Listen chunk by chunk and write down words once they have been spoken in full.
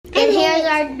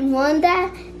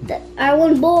our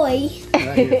one boy.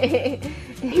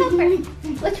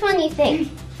 Which one do you think?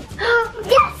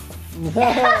 Yes!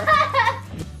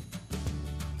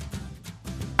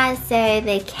 So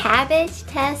the cabbage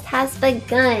test has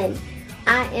begun.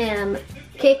 I am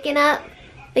cooking up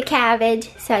the cabbage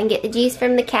so I can get the juice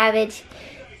from the cabbage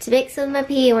to mix with my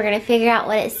pea, and we're gonna figure out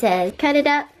what it says. Cut it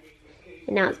up,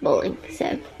 and now it's boiling,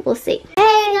 so we'll see.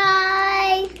 Hey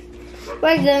guys!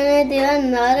 We're gonna do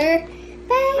another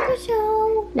baby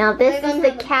show. Now this is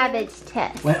the cabbage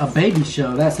test. Wait, a baby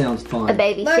show? That sounds fun. A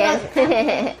baby show.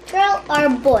 Girl or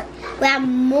boy? We have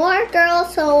more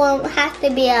girls, so it has to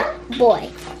be a boy.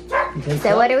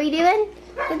 So what are we doing?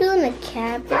 We're doing a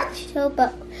cabbage show,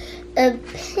 but a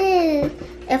pin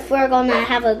if we're gonna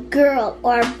have a girl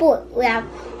or a boy. We have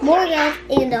more girls,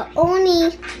 and the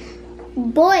only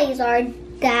boys are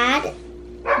Dad.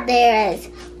 There is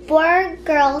 4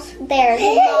 girls. There's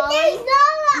Molly,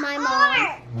 my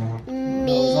mom,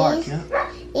 me,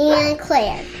 and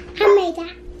Claire. I made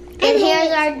that. And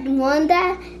here's our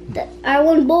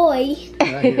one boy.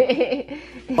 Right here.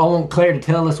 I want Claire to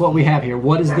tell us what we have here.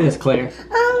 What is this, Claire?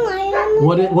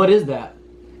 What is that?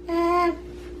 A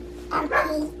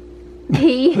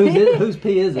Pea. Whose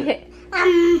pea is it?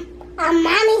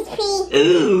 mommy's pea.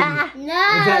 Ooh. No.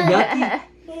 Is that yucky?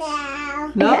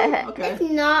 No. No? Okay. It's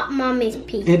not mommy's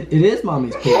pea. It is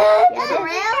mommy's pea.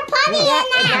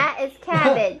 That is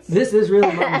cabbage. This is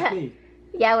really mommy's pea.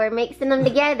 Yeah, we're mixing them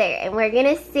together, and we're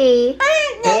gonna see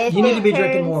if You need to be it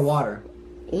drinking turns- more water,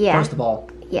 Yeah. first of all.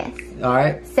 Yes. All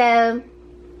right? So,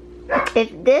 if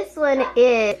this one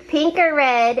is pink or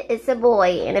red, it's a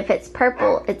boy, and if it's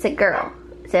purple, it's a girl.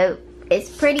 So, it's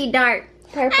pretty dark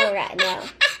purple right now.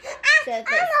 So, if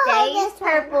it stays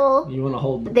purple, You want to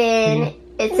hold the then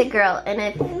it's a girl, and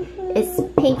if it's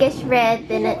pinkish red,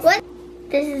 then it's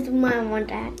This is my one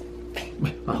dad.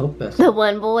 I hope that's... the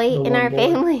one boy The in one our boy.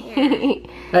 family.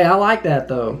 Hey, I like that,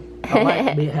 though. I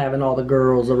like having all the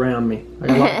girls around me. I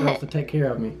got a lot of girls to take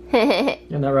care of me.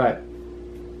 Isn't that right?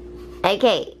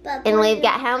 Okay, and we've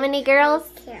got how many girls?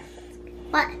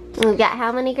 What? We've got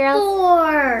how many girls?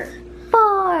 4.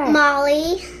 4.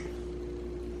 Molly,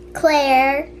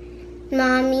 Claire,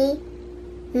 Mommy,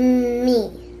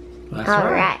 me. That's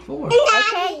All right. 4.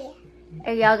 Okay.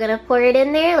 Are y'all gonna pour it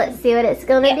in there? Let's see what it's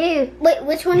gonna do. Wait,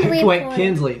 which one do we Wait, pour?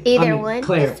 Kinsley. Either one.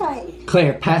 Claire.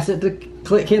 Claire, pass it to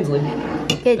Kinsley.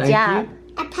 Good Thank job.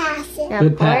 I pass it. Now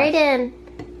Good pour pass. it in.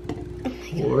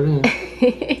 Pour it in.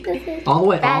 All the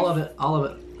way. All of it. All of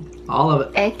it. All of it.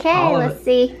 Okay, All of let's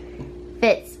see if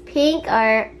it's pink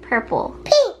or purple.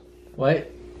 Pink. Wait.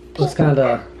 Let's kind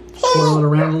of swirl it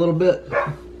around a little bit.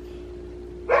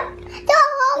 Don't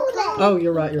hold it. Oh,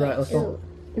 you're right. You're right. Let's go.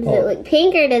 Does it look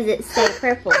pink or does it stay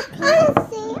purple? I want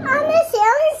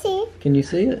to see. Can you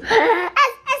see it?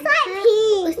 It's like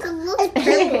pink. It looks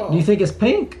purple. Do you think it's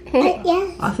pink?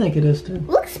 Yes. I think it is too.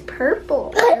 Looks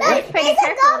purple. It looks pretty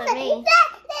purple to me.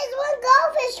 There's one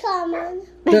goldfish coming.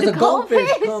 There's a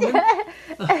goldfish coming.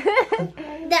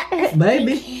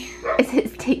 Maybe. Is it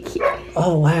sticky?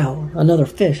 Oh wow, another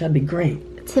fish. That'd be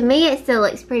great. To me, it still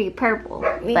looks pretty purple.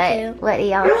 Me but too. what do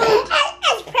y'all think?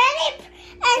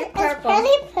 It's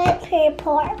pretty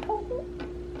purple.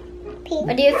 Pink.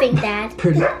 What do you think, Dad?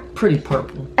 Pretty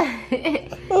purple.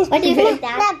 What do you think,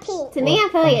 Dad? Not pink. To me, I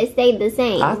feel like it stayed the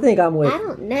same. I think I'm with. I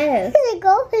don't know. There's a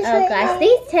goldfish Oh right gosh, there.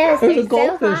 these tests There's are a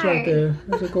goldfish so right hard. there.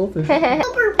 There's a goldfish.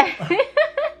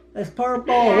 It's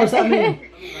purple. What's that mean?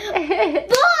 Boy!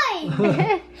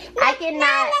 I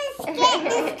cannot. Let's get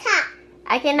this cup.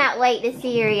 I cannot wait to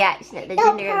see your reaction at the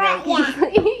gender reveal.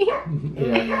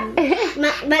 Yeah. It's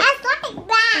like that. It's like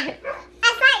black.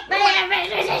 It's like black.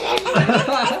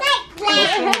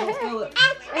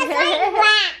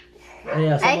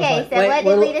 Yeah, Okay, so what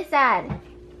did we decide?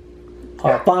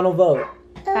 Final vote.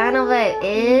 Final vote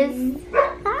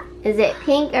is it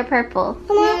pink or purple?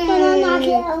 I'm not gonna knock it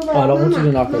over. Oh, I don't want you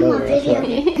to knock it over. That's right.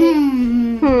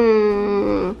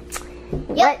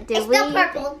 What do It's we? still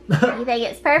purple. You think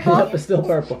it's purple? Yep, it's still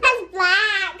purple. It's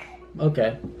black.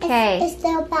 Okay. Okay. It's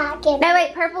still black. No,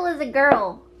 wait. Purple is a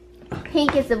girl.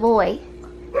 Pink is a boy.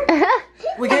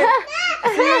 We get.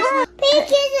 Pink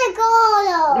is a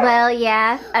gold. Well,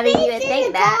 yeah. I mean, you would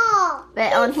think that,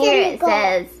 but on here it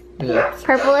says Yeah.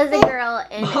 purple is a girl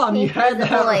and Mom, you pink had is a that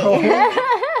boy. wrong.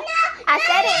 I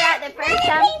said it right the first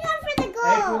time. Pink for the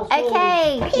gold.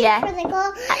 Okay. Pink Yeah. for the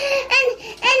gold.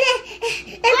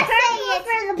 And purple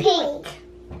for the pink.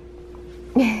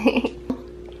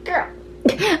 Girl.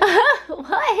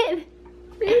 What?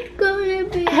 It's gonna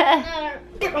be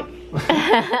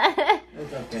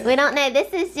We don't know.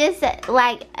 This is just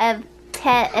like a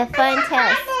fun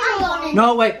test.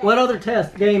 No, wait. What other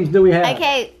test games do we have?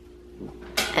 Okay.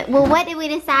 Well, what did we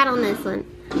decide on this one?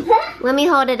 Let me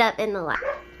hold it up in the light.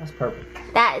 That's purple.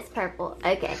 That is purple.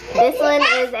 Okay. This one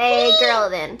is a girl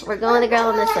then. We're going with the girl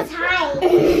on this one.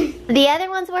 The other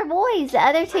ones were boys. The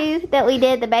other two that we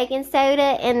did, the baking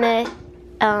soda and the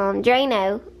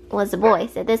Drano, was a boy.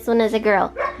 So this one is a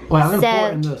girl. Well, I'm going to pour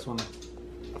it in this one.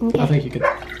 Okay. I think you could.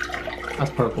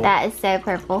 That's purple. That is so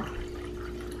purple.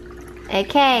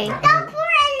 Okay. Don't pour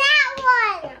in that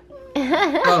one.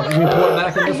 Oh, you pour it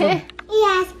back in this one?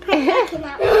 Yes, put it in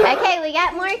that one. Okay, we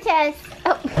got more tests.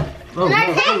 Oh. Oh,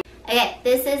 no. Okay,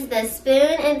 this is the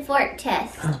spoon and fork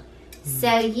test.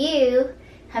 So you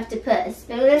have to put a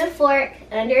spoon and a fork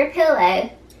under a pillow,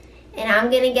 and I'm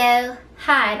gonna go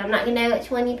hide. I'm not gonna know which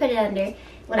one you put it under.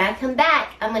 When I come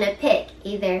back, I'm gonna pick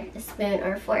either a spoon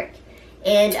or a fork.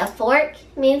 And a fork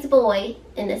means boy,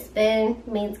 and a spoon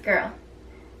means girl.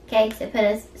 Okay, so put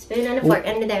a spoon and a fork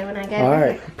under there when I go. All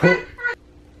right.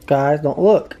 Guys, don't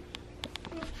look.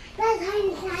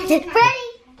 It's ready.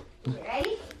 You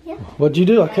ready? What'd you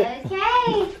do? Okay.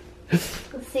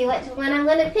 Let's see which one I'm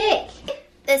gonna pick.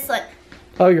 This one.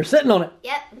 Oh, you're sitting on it.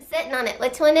 Yep, I'm sitting on it.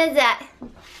 Which one is that?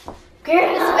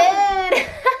 Girl. Spoon.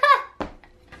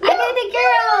 I got the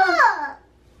girl.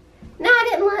 No, I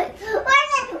didn't look.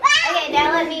 Okay,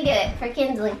 now let me do it for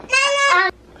Kinsley.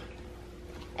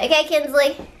 Okay,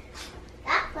 Kinsley.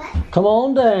 Come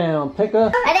on down. Pick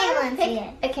a. I didn't want to see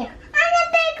it. Okay. I'm the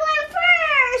big one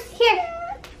first. Here.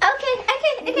 Okay,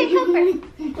 go for it.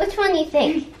 Which one do you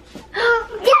think?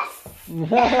 Yes!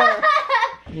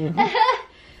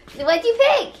 What'd you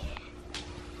pick?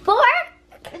 Four?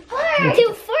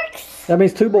 Two forks? That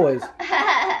means two boys.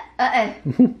 Uh-oh.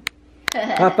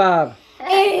 High five.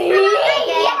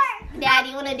 Dad,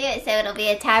 you want to do it so it'll be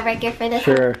a tiebreaker for this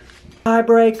Sure.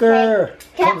 Tiebreaker.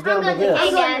 Comes down to one? this.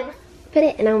 Hey, Dad. Put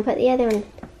it, and I'm going to put the other one.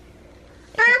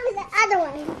 I'll put the other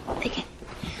one. Okay.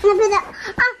 I'm gonna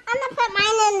put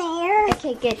mine in there.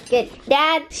 Okay, good.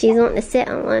 Dad, she's wanting to sit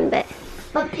on one, but...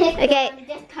 But pick Okay. one and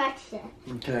just touch it.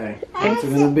 Okay. What's it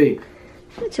gonna be?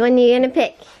 Which one are you going to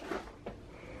pick?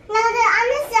 No, I'm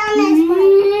gonna sit on this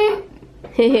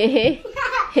one.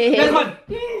 This one.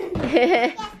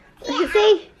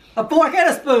 See? A fork and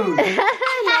a spoon. No,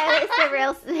 it's the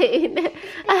real spoon.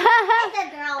 It's a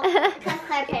girl. That's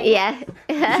her pick. Yeah.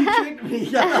 You tricked me.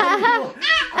 I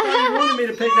thought you wanted me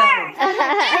to pick that one.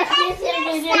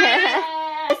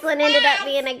 This one ended up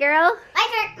being a girl.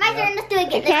 My turn. Let's do it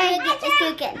again. Okay. Let's do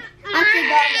it again. I'm too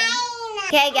golden.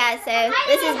 Okay, guys, so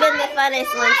this has been the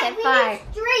funnest one so far.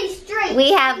 Straight.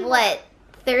 We have, what,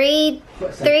 three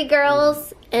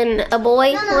girls and a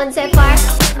boy one so far?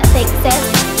 I think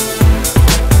so.